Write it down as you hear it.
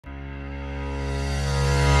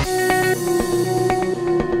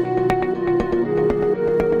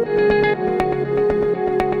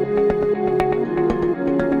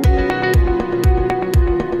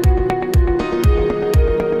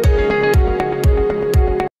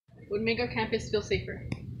would make our campus feel safer?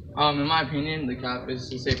 In my opinion, the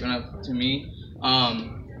campus is safe enough to me.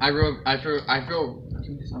 I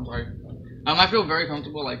feel very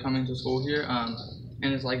comfortable like coming to school here.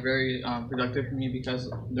 And it's like very productive for me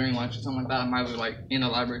because during lunch or something like that, I'm either like in the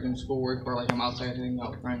library doing schoolwork or like I'm outside hanging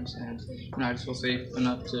out with friends, and I just feel safe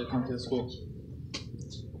enough to come to the school.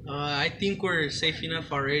 I think we're safe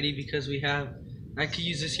enough already because we have. I could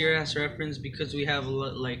use this year as reference because we have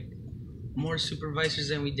like more supervisors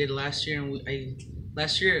than we did last year, and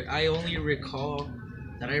last year I only recall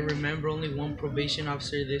that I remember only one probation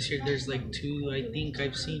officer. This year there's like 2 I think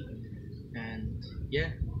I've seen, and yeah.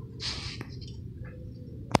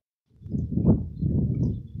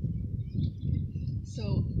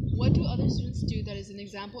 So, what do other students do that is an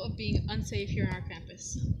example of being unsafe here on our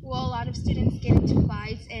campus? Well, a lot of students get into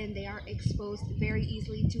fights and they are exposed very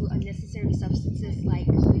easily to unnecessary substances like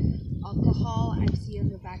alcohol. I've seen on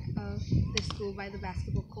the back of the school by the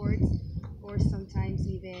basketball courts, or sometimes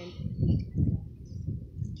even weed.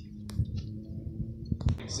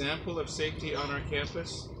 Example of safety on our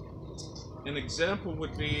campus? An example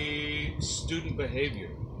would be student behavior.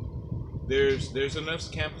 There's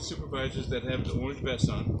enough campus supervisors that have the orange vests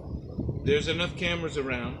on. There's enough cameras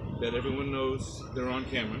around that everyone knows they're on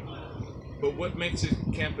camera. But what makes a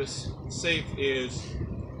campus safe is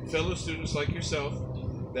fellow students like yourself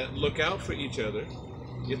that look out for each other.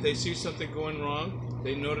 If they see something going wrong,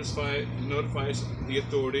 they notify the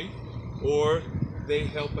authority, or they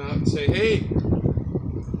help out and say, hey,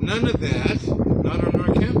 none of that, not on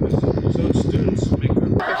our campus. So students make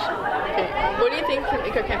our Okay, what do you think can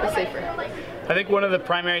make our campus safer? I think one of the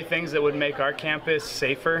primary things that would make our campus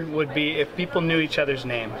safer would be if people knew each other's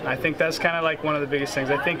name. I think that's kind of like one of the biggest things.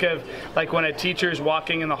 I think of like when a teacher is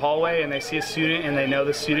walking in the hallway and they see a student and they know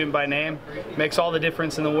the student by name, it makes all the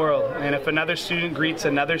difference in the world. And if another student greets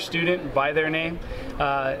another student by their name,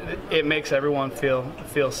 it makes everyone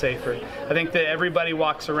feel safer. I think that everybody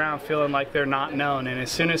walks around feeling like they're not known, and as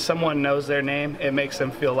soon as someone knows their name, it makes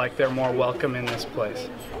them feel like they're more welcome in this place.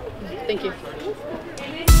 Thank you.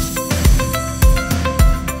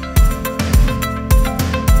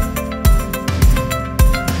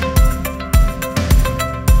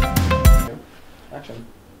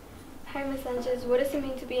 Hi, Ms. Sanchez. What does it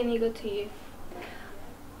mean to be an eagle to you?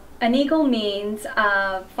 An eagle means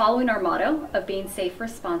following our motto of being safe,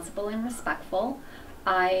 responsible, and respectful.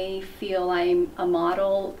 I feel I'm a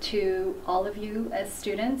model to all of you as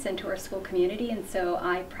students and to our school community, and so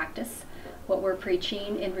I practice what we're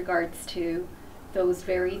preaching in regards to those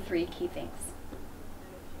very 3 key things.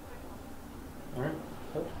 All right.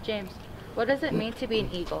 James, what does it mean to be an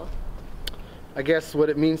eagle? I guess what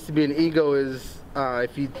it means to be an eagle is,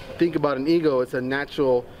 if you think about an eagle, it's a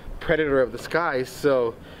natural predator of the skies,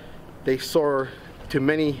 so they soar to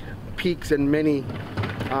many peaks and many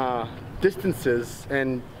distances,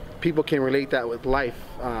 and people can relate that with life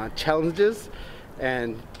challenges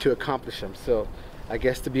and to accomplish them. So I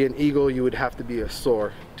guess to be an eagle, you would have to be to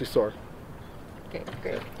soar. Okay,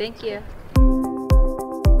 great. Thank you.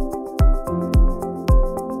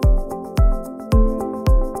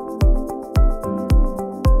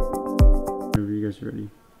 Whenever you guys are ready.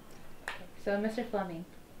 So, Mr. Fleming,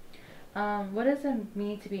 what does it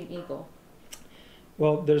mean to be an eagle?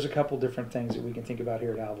 Well, there's a couple different things that we can think about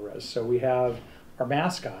here at Alvarez. So we have our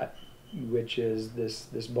mascot, which is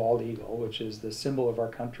this bald eagle, which is the symbol of our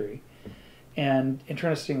country. And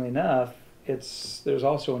interestingly enough, there's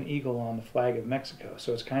also an eagle on the flag of Mexico.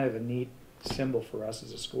 So it's kind of a neat symbol for us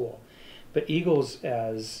as a school. But eagles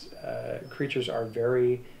as creatures are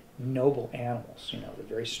very noble animals. You know, they're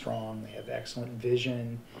very strong, they have excellent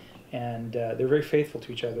vision, and they're very faithful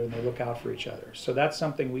to each other, and they look out for each other. So that's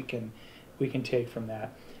something we can take from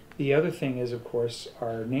that. The other thing is, of course,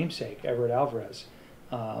 our namesake, Everett Alvarez.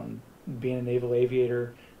 Being a naval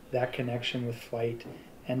aviator, that connection with flight,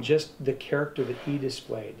 and just the character that he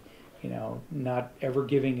displayed. You know, not ever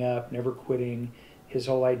giving up, never quitting, his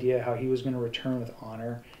whole idea how he was going to return with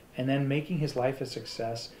honor, and then making his life a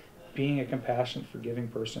success, being a compassionate, forgiving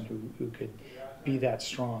person who could be that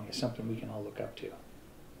strong is something we can all look up to.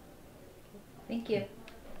 Thank you.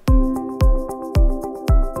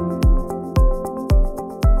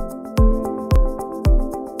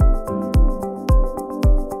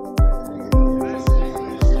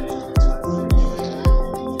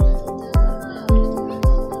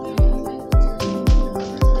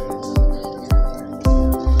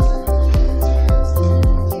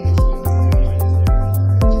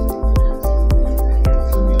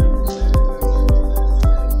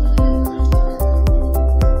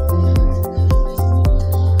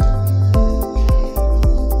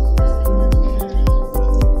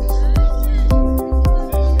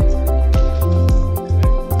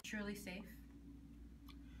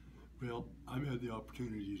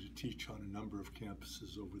 teach on a number of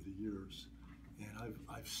campuses over the years, and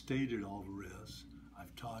I've stayed at Alvarez.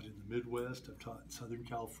 I've taught in the Midwest, I've taught in Southern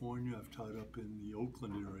California, I've taught up in the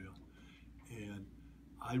Oakland area, and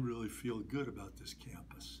I really feel good about this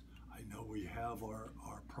campus. I know we have our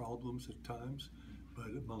problems at times, but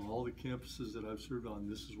among all the campuses that I've served on,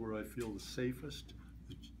 this is where I feel the safest.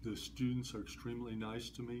 The students are extremely nice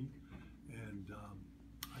to me, and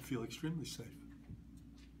I feel extremely safe.